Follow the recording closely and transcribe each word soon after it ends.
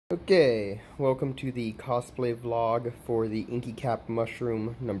Okay, welcome to the cosplay vlog for the Inky Cap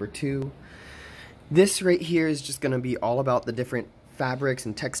Mushroom number 2. This right here is just going to be all about the different fabrics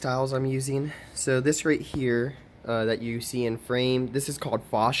and textiles I'm using. So this right here that you see in frame, this is called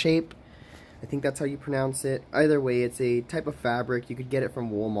Fa Shape. I think that's how you pronounce it. Either way, it's a type of fabric. You could get it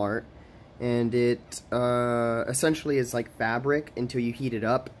from Walmart. And it essentially is like fabric until you heat it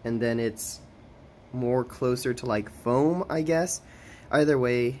up, and then it's more closer to like foam, I guess. Either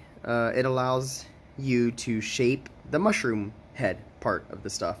way, it allows you to shape the mushroom head part of the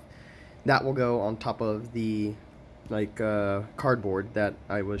stuff. That will go on top of the cardboard that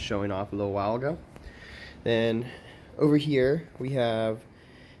I was showing off a little while ago. Then over here we have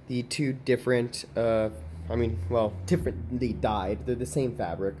the two different, differently dyed. They're the same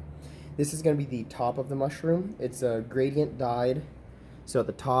fabric. This is going to be the top of the mushroom. It's gradient dyed. So at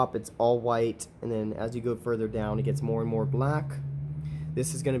the top it's all white, and then as you go further down it gets more and more black.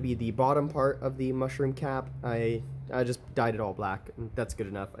 This is going to be the bottom part of the mushroom cap. I just dyed it all black, and that's good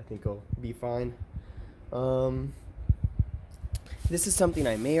enough. I think it'll be fine. This is something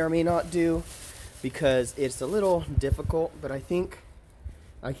I may or may not do because it's a little difficult, but I think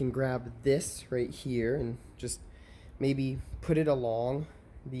I can grab this right here and just maybe put it along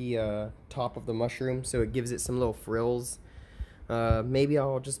the top of the mushroom so it gives it some little frills. Maybe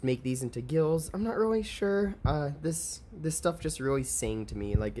I'll just make these into gills. I'm not really sure. This stuff just really sang to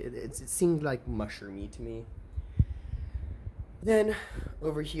me. Like it seemed like mushroomy to me. Then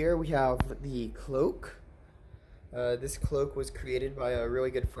over here we have the cloak. This cloak was created by a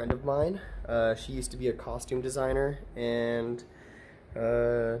really good friend of mine. She used to be a costume designer, and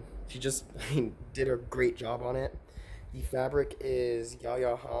she just did a great job on it. The fabric is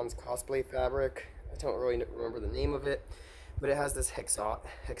Yaya Han's Cosplay fabric. I don't really remember the name of it, but it has this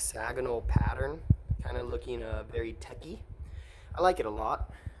hexagonal pattern, kind of looking very techy. I like it a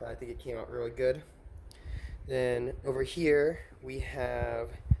lot. I think it came out really good. Then over here we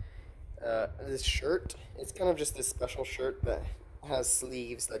have this shirt. It's kind of just this special shirt that has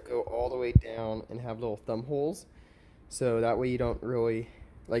sleeves that go all the way down and have little thumb holes. So that way you don't really,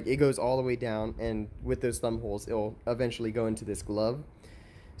 it goes all the way down, and with those thumb holes it'll eventually go into this glove.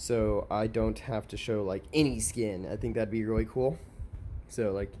 So I don't have to show any skin. I think that'd be really cool.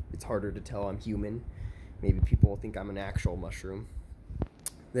 So it's harder to tell I'm human. Maybe people will think I'm an actual mushroom.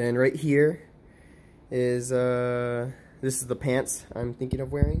 Then right here is this is the pants I'm thinking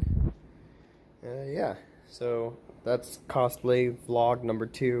of wearing. Yeah, so that's cosplay vlog number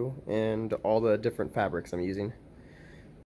 2 and all the different fabrics I'm using.